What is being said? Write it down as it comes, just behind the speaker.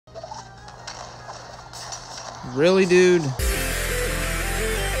Really, dude?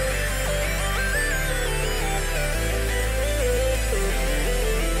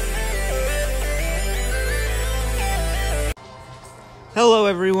 Hello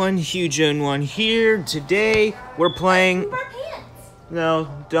everyone, HugeOwn1 here. Today we're playing... No,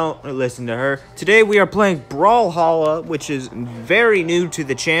 don't listen to her. Today we are playing Brawlhalla, which is very new to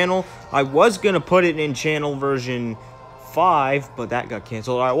the channel. I was going to put it in channel version 5, but that got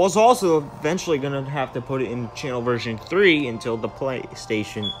canceled. I was also eventually going to have to put it in channel version 3 until the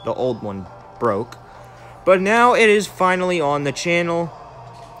PlayStation, the old one, broke. But now it is finally on the channel,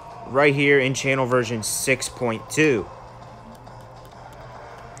 right here in channel version 6.2.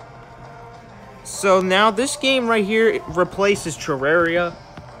 So now this game right here replaces Terraria,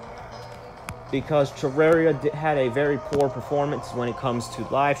 because Terraria had a very poor performance when it comes to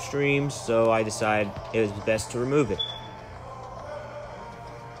live streams, so I decided it was best to remove it.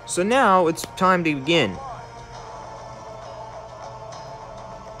 So now it's time to begin.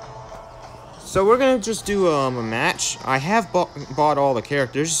 So we're gonna just do a match. I have bought all the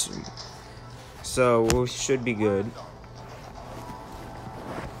characters, so we should be good.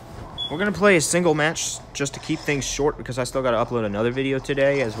 We're gonna play a single match just to keep things short, because I still gotta upload another video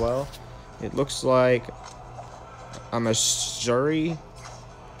today as well. It looks like I'm a Shuri.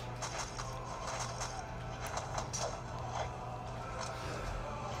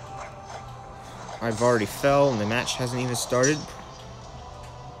 I've already fell and the match hasn't even started.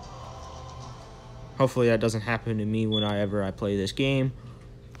 Hopefully that doesn't happen to me whenever I play this game.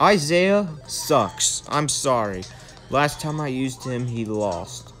 Isaiah sucks. I'm sorry. Last time I used him, he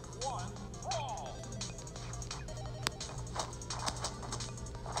lost.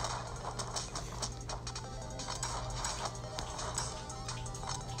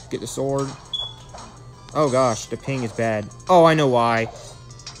 Get the sword. Oh gosh, the ping is bad. Oh, I know why.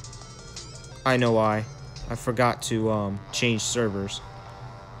 I know why. I forgot to change servers.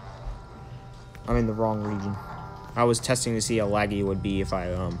 I'm in the wrong region. I was testing to see how laggy it would be if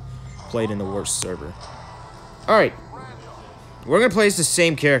I played in the worst server. Alright. We're gonna play as the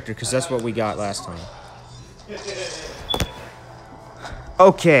same character because that's what we got last time.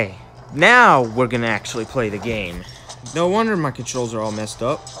 Okay. Now we're gonna actually play the game. No wonder my controls are all messed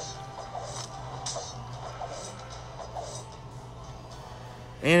up.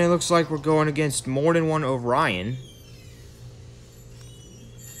 And it looks like we're going against more than one Orion.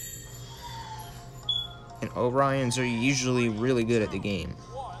 And Orions are usually really good at the game.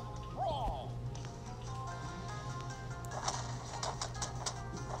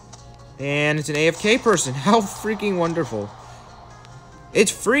 And it's an AFK person. How freaking wonderful.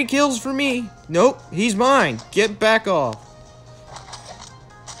 It's free kills for me. Nope, he's mine. Get back off.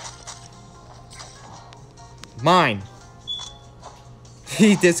 Mine.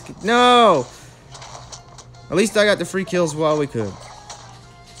 No! At least I got the free kills while we could.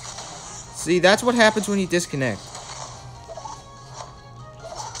 See, that's what happens when you disconnect.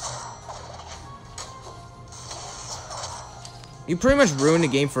 You pretty much ruin the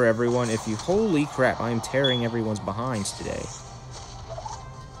game for everyone if you... Holy crap, I am tearing everyone's behinds today.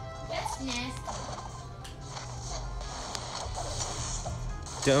 That's nasty.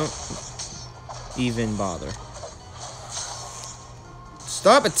 Don't even bother.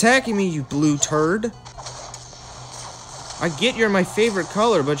 Stop attacking me, you blue turd. I get you're my favorite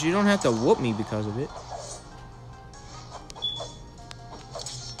color, but you don't have to whoop me because of it.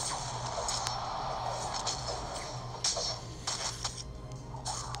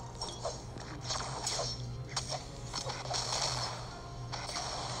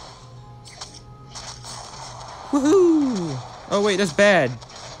 Woohoo! Oh wait, that's bad.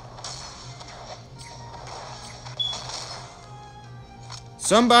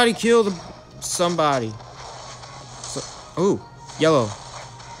 Somebody kill the... Somebody. Ooh, yellow.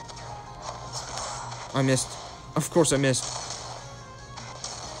 I missed. Of course I missed.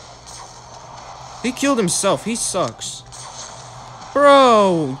 He killed himself. He sucks.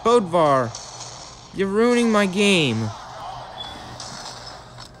 Bro, Bodvar. You're ruining my game.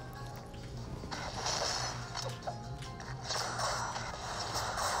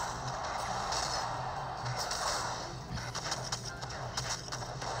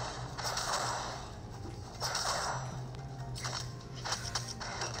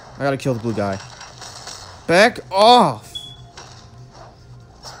 I gotta kill the blue guy. Back off!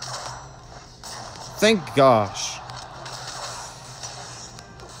 Thank gosh.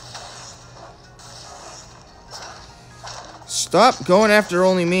 Stop going after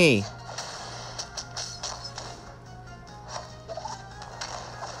only me.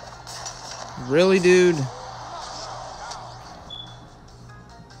 Really, dude?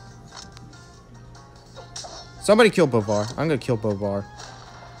 Somebody kill Bovar. I'm gonna kill Bovar.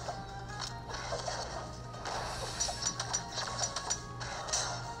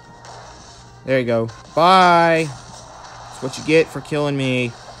 There you go. Bye. That's what you get for killing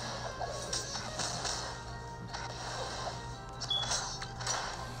me.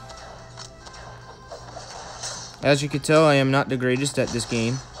 As you can tell, I am not the greatest at this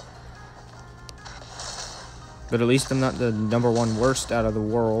game. But at least I'm not the #1 worst out of the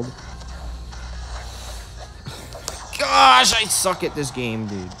world. Gosh, I suck at this game,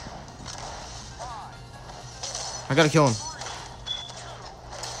 dude. I gotta kill him.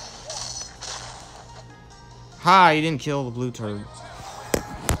 Ha, he didn't kill the blue turd.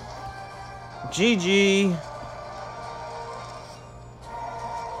 GG.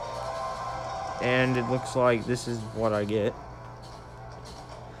 And it looks like this is what I get.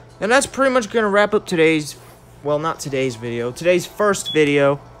 And that's pretty much going to wrap up today's, well, not today's video, today's first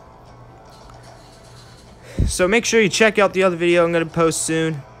video. So make sure you check out the other video I'm going to post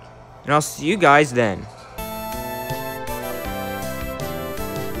soon. And I'll see you guys then.